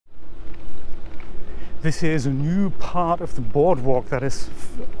This is a new part of the boardwalk that has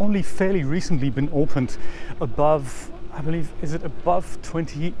only fairly recently been opened above, I believe, is it above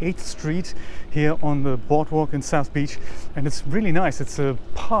 28th Street here on the boardwalk in South Beach. And it's really nice. It's a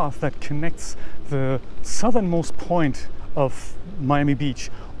path that connects the southernmost point of Miami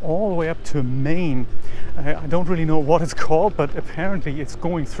Beach all the way up to Maine. I don't really know what it's called, but apparently it's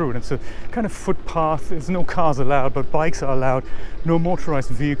going through it. It's a kind of footpath. There's no cars allowed, but bikes are allowed, no motorized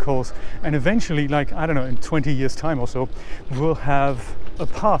vehicles. And eventually, like, I don't know, in 20 years time or so, we'll have a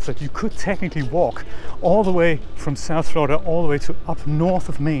path that you could technically walk all the way from South Florida all the way to up north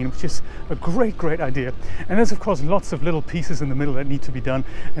of Maine, which is a great idea. And there's of course lots of little pieces in the middle that need to be done,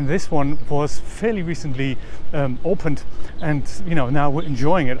 and this one was fairly recently opened, and now we're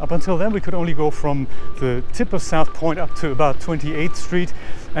enjoying it. Up until then we could only go from the tip of South Point up to about 28th Street,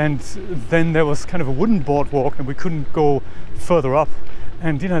 and then there was kind of a wooden boardwalk and we couldn't go further up.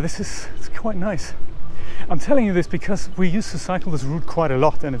 And it's quite nice. I'm telling you this because we used to cycle this route quite a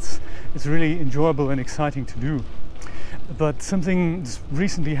lot, and it's really enjoyable and exciting to do. But something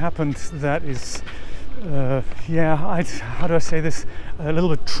recently happened that is, how do I say this? A little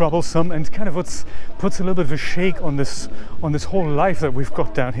bit troublesome, and kind of puts a little bit of a shake on this whole life that we've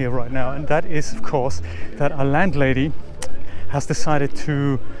got down here right now. And that is, of course, that our landlady has decided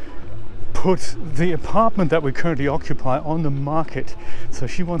to put the apartment that we currently occupy on the market. So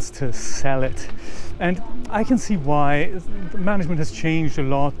she wants to sell it, and I can see why. The management has changed a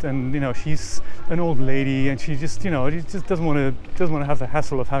lot, and she's an old lady, and she just doesn't want to have the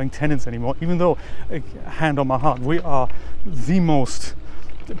hassle of having tenants anymore. Even though, hand on my heart, we are the most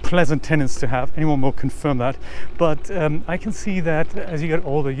pleasant tenants to have. Anyone will confirm that. But I can see that as you get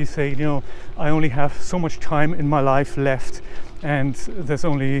older, you say, I only have so much time in my life left, and there's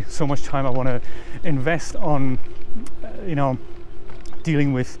only so much time I want to invest on,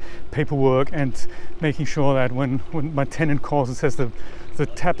 dealing with paperwork and making sure that when my tenant calls and says the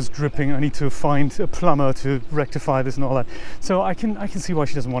tap is dripping, I need to find a plumber to rectify this and all that. So I can see why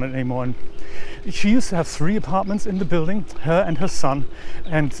she doesn't want it anymore. And she used to have 3 apartments in the building, her and her son,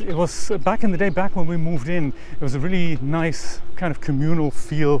 and it was back in the day, back when we moved in, it was a really nice kind of communal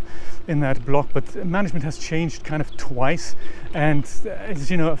feel in that block. But management has changed kind of twice, and as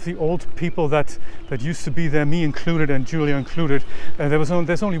of the old people that used to be there, me included and Julia included, there's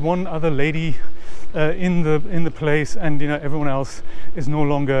only one other lady in the place, and everyone else is no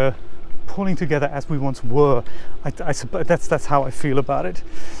longer pulling together as we once were. I suppose that's how I feel about it.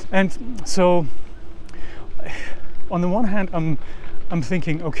 And so on the one hand, I'm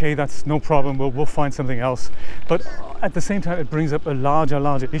thinking, okay, that's no problem, we'll find something else. But at the same time, it brings up a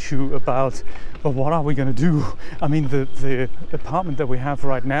larger issue about, well, what are we going to do? I mean, the apartment that we have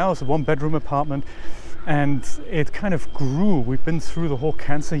right now is a 1-bedroom apartment, and it kind of grew. We've been through the whole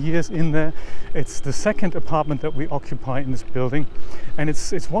cancer years in there. It's the 2nd apartment that we occupy in this building, and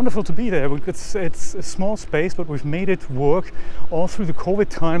it's wonderful to be there. It's a small space, but we've made it work all through the COVID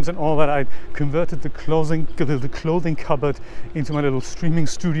times and all that. I converted the clothing cupboard into my little streaming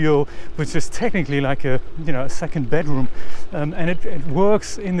studio, which is technically like a 2nd bedroom, and it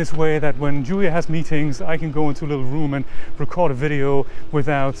works in this way that when Julia has meetings, I can go into a little room and record a video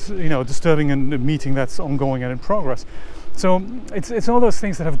without disturbing a meeting that's ongoing and in progress. So it's all those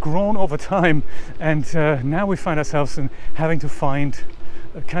things that have grown over time, and now we find ourselves in having to find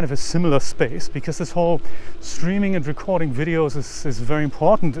kind of a similar space, because this whole streaming and recording videos is very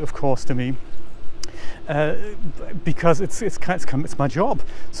important, of course, to me, because it's my job.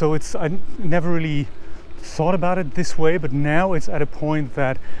 So I never really thought about it this way, but now it's at a point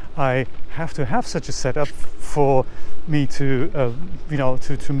that I have to have such a setup for me to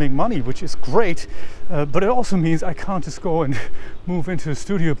to make money, which is great, but it also means I can't just go and move into a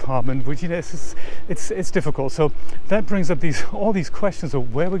studio apartment, which it's difficult. So that brings up all these questions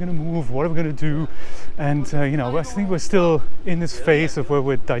of where we're going to move, what are we going to do, and I think we're still in this phase of where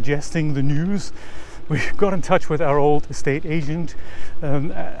we're digesting the news. We got in touch with our old estate agent,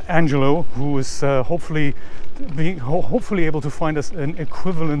 Angelo, who is hopefully able to find us an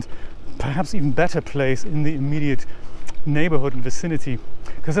equivalent, perhaps even better place in the immediate neighborhood and vicinity.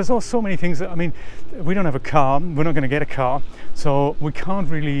 Because there's also so many things. I mean, we don't have a car, we're not going to get a car, so we can't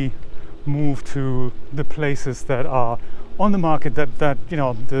really move to the places that are on the market that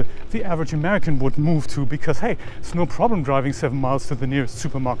the average American would move to, because hey, it's no problem driving 7 miles to the nearest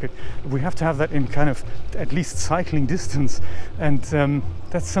supermarket. We have to have that in kind of at least cycling distance, and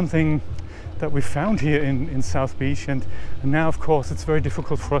that's something that we found here in South Beach, and now of course it's very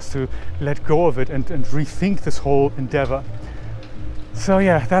difficult for us to let go of it and rethink this whole endeavor. So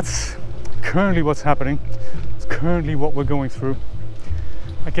yeah, that's currently what's happening. It's currently what we're going through.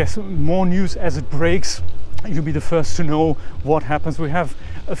 I guess more news as it breaks. You'll be the first to know what happens. We have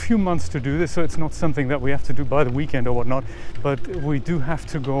a few months to do this, so it's not something that we have to do by the weekend or whatnot, but we do have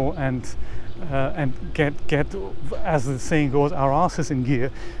to go and get, as the saying goes, our asses in gear,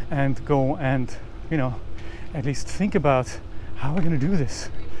 and go and, you know, at least think about how we're going to do this.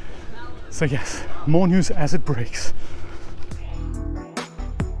 So yes, more news as it breaks.